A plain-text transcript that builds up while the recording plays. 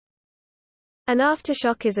An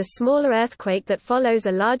aftershock is a smaller earthquake that follows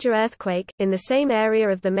a larger earthquake, in the same area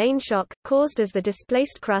of the main shock, caused as the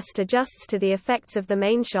displaced crust adjusts to the effects of the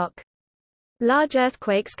main shock. Large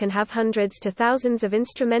earthquakes can have hundreds to thousands of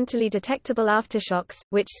instrumentally detectable aftershocks,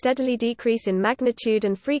 which steadily decrease in magnitude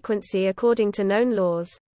and frequency according to known laws.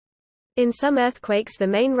 In some earthquakes the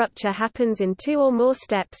main rupture happens in 2 or more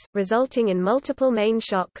steps, resulting in multiple main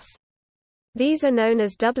shocks. These are known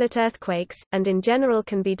as doublet earthquakes, and in general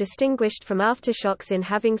can be distinguished from aftershocks in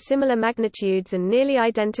having similar magnitudes and nearly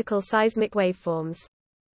identical seismic waveforms.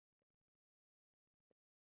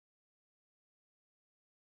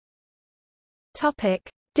 Topic: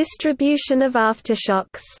 Distribution of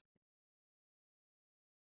aftershocks.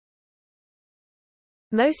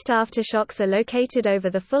 Most aftershocks are located over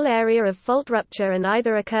the full area of fault rupture and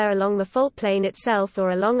either occur along the fault plane itself or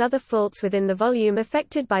along other faults within the volume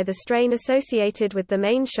affected by the strain associated with the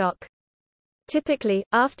main shock. Typically,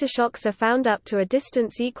 aftershocks are found up to a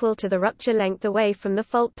distance equal to the rupture length away from the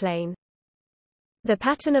fault plane. The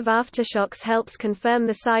pattern of aftershocks helps confirm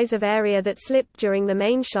the size of area that slipped during the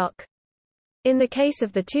main shock. In the case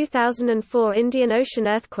of the 2004 Indian Ocean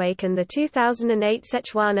earthquake and the 2008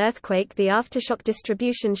 Sichuan earthquake, the aftershock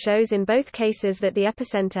distribution shows in both cases that the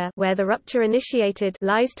epicenter, where the rupture initiated,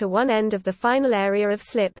 lies to one end of the final area of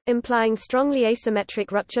slip, implying strongly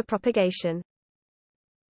asymmetric rupture propagation.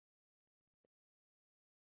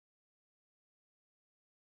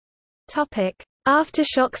 Topic: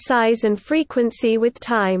 Aftershock size and frequency with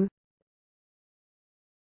time.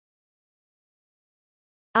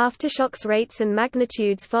 Aftershocks rates and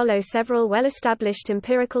magnitudes follow several well-established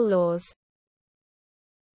empirical laws.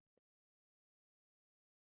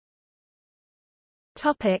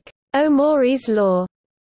 Omori's law.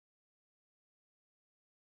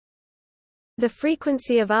 The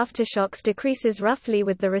frequency of aftershocks decreases roughly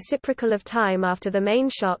with the reciprocal of time after the main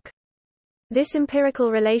shock. This empirical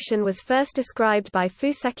relation was first described by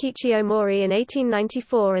Fusakichi Omori in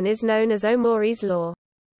 1894 and is known as Omori's law.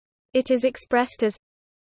 It is expressed as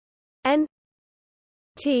N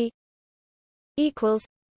T equals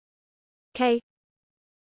K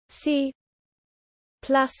C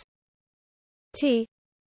plus T.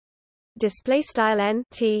 Display style N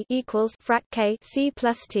T equals frac K C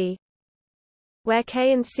plus T, where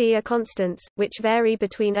K and C are constants, which vary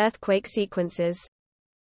between earthquake sequences.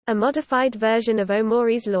 A modified version of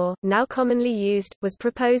Omori's law, now commonly used, was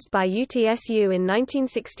proposed by UTSU in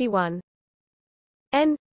 1961.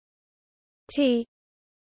 N T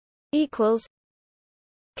equals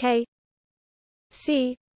K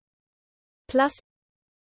C plus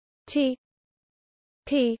T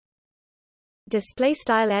P. Display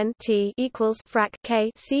style N T equals frac K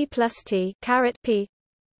C plus T caret P,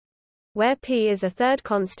 where P is a third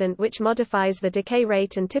constant which modifies the decay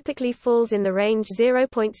rate and typically falls in the range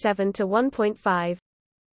 0.7 to 1.5.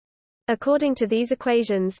 According to these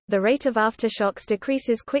equations, the rate of aftershocks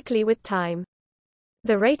decreases quickly with time.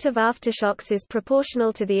 The rate of aftershocks is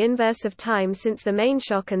proportional to the inverse of time since the main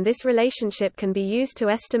shock, and this relationship can be used to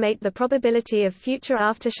estimate the probability of future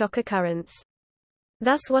aftershock occurrence.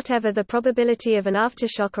 Thus, whatever the probability of an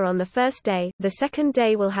aftershocker on the first day, the second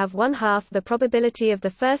day will have 1/2 the probability of the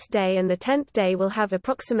first day, and the 10th day will have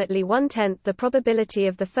approximately 1/10 the probability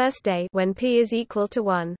of the first day when P is equal to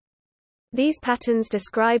 1. These patterns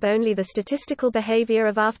describe only the statistical behavior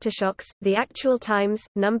of aftershocks. The actual times,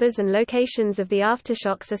 numbers and locations of the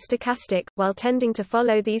aftershocks are stochastic, while tending to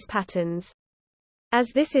follow these patterns.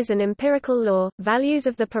 As this is an empirical law, values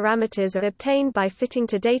of the parameters are obtained by fitting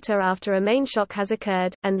to data after a main shock has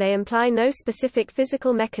occurred, and they imply no specific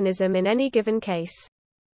physical mechanism in any given case.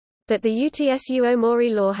 But the UTSU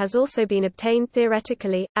Omori law has also been obtained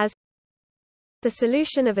theoretically, as the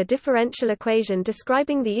solution of a differential equation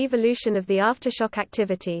describing the evolution of the aftershock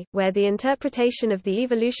activity, where the interpretation of the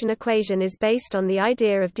evolution equation is based on the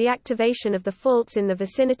idea of deactivation of the faults in the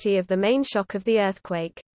vicinity of the main shock of the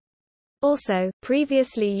earthquake. Also,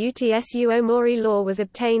 previously UTSU Omori law was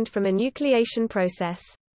obtained from a nucleation process.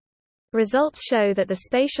 Results show that the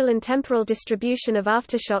spatial and temporal distribution of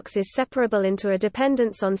aftershocks is separable into a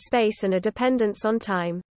dependence on space and a dependence on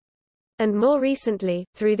time. And more recently,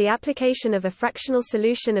 through the application of a fractional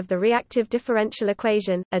solution of the reactive differential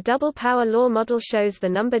equation, a double power law model shows the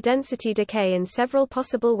number density decay in several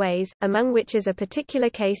possible ways, among which is a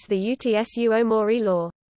particular case the UTSU Omori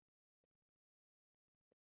law.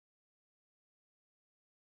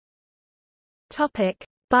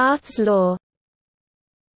 Båth's law.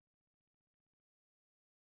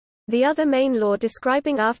 The other main law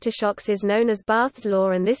describing aftershocks is known as Båth's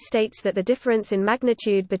law, and this states that the difference in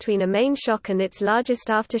magnitude between a main shock and its largest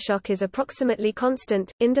aftershock is approximately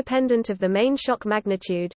constant, independent of the main shock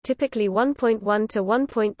magnitude, typically 1.1 to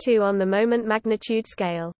 1.2 on the moment magnitude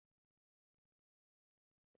scale.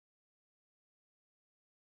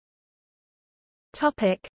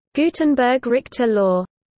 Gutenberg-Richter law.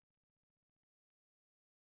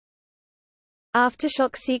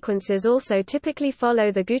 Aftershock sequences also typically follow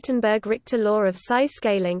the Gutenberg-Richter law of size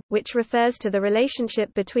scaling, which refers to the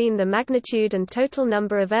relationship between the magnitude and total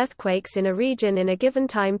number of earthquakes in a region in a given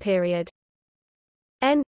time period.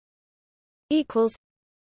 N equals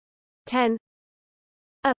 10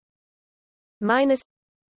 a minus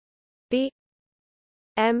b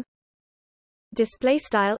m display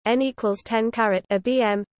style n equals 10 caret a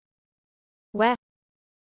bm, where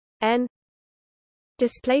n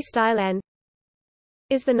display style n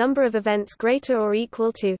is the number of events greater or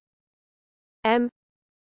equal to m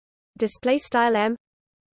display style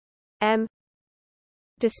m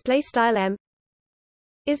display style m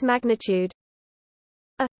is magnitude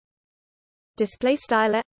a display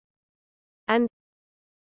style a and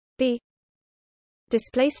b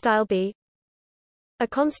display style b are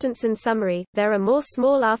constants. In summary, there are more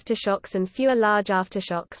small aftershocks and fewer large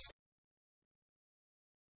aftershocks.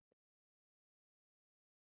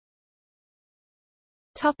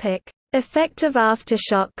 Topic: Effect of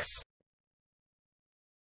aftershocks.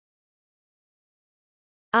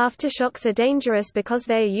 Aftershocks are dangerous because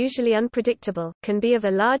they are usually unpredictable, can be of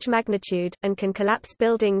a large magnitude, and can collapse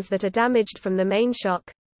buildings that are damaged from the main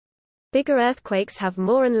shock. Bigger earthquakes have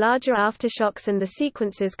more and larger aftershocks, and the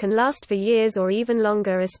sequences can last for years or even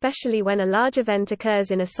longer, especially when a large event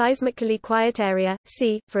occurs in a seismically quiet area.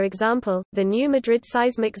 See, for example, the New Madrid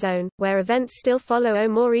seismic zone, where events still follow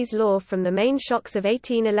Omori's law from the main shocks of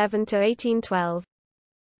 1811 to 1812.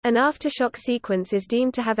 An aftershock sequence is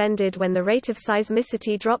deemed to have ended when the rate of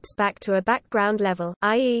seismicity drops back to a background level,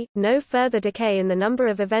 i.e., no further decay in the number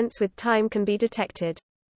of events with time can be detected.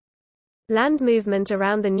 Land movement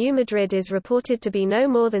around the New Madrid is reported to be no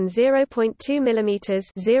more than 0.2 mm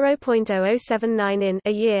 (0.0079 in)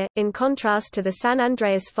 a year, in contrast to the San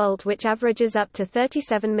Andreas Fault, which averages up to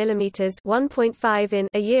 37 mm (1.5 in)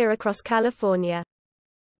 a year across California.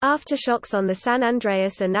 Aftershocks on the San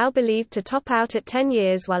Andreas are now believed to top out at 10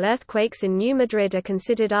 years, while earthquakes in New Madrid are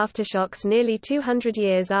considered aftershocks nearly 200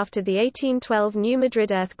 years after the 1812 New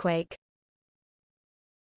Madrid earthquake.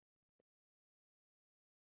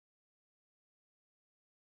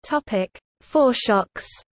 Foreshocks.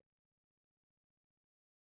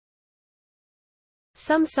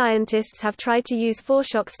 Some scientists have tried to use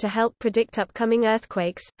foreshocks to help predict upcoming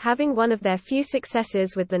earthquakes, having one of their few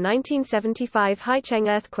successes with the 1975 Haicheng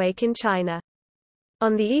earthquake in China.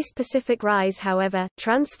 On the East Pacific Rise, however,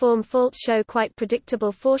 transform faults show quite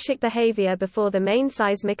predictable foreshock behavior before the main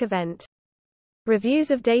seismic event. Reviews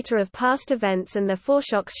of data of past events and their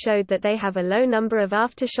foreshocks showed that they have a low number of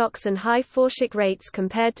aftershocks and high foreshock rates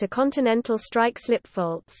compared to continental strike-slip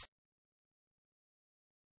faults.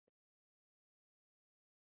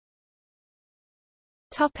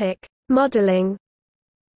 Modeling.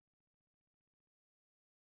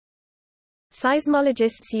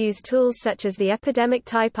 Seismologists use tools such as the epidemic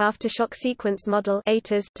type aftershock sequence model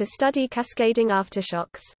 (ATAS) to study cascading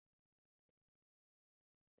aftershocks.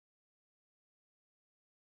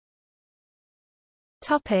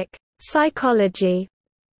 Psychology.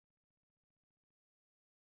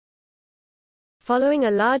 Following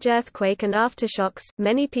a large earthquake and aftershocks,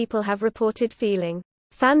 many people have reported feeling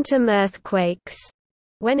phantom earthquakes,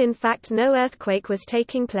 when in fact no earthquake was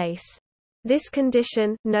taking place. This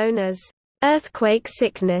condition, known as earthquake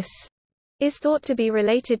sickness, is thought to be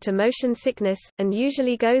related to motion sickness, and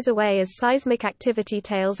usually goes away as seismic activity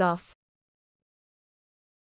tails off.